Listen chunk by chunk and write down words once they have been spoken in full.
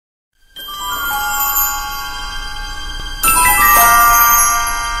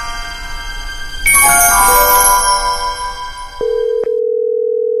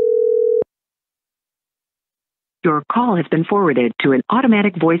call has been forwarded to an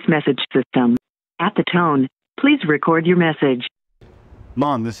automatic voice message system. At the tone, please record your message.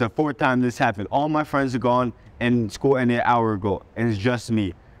 Mom, this is the fourth time this happened. All my friends are gone and school ended an hour ago, and it's just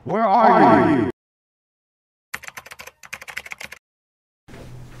me. Where are you?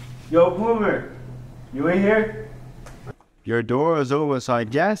 Yo, Boomer, you in here? Your door is open, so I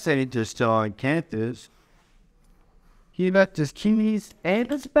guess I need to still on campus. He left his keys and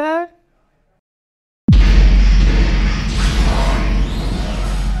his bag?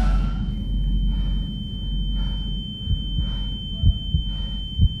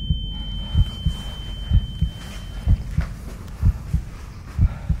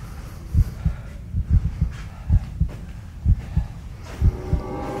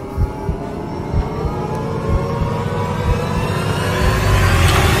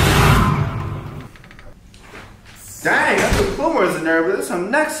 Dang, I put boomers in there, but there's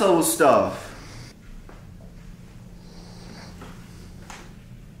some next level stuff.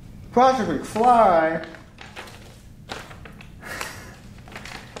 Project McFly.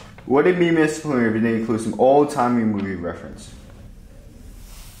 Would it be misleading if it didn't include some old-timey movie reference?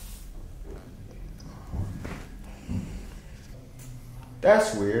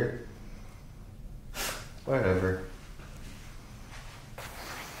 That's weird. Whatever.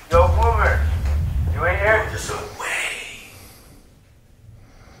 Yo, Boomer, you in here? Just away.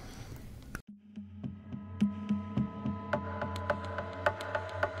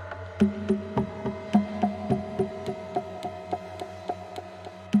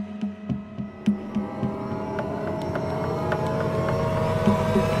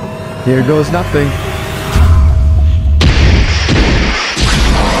 Here goes nothing.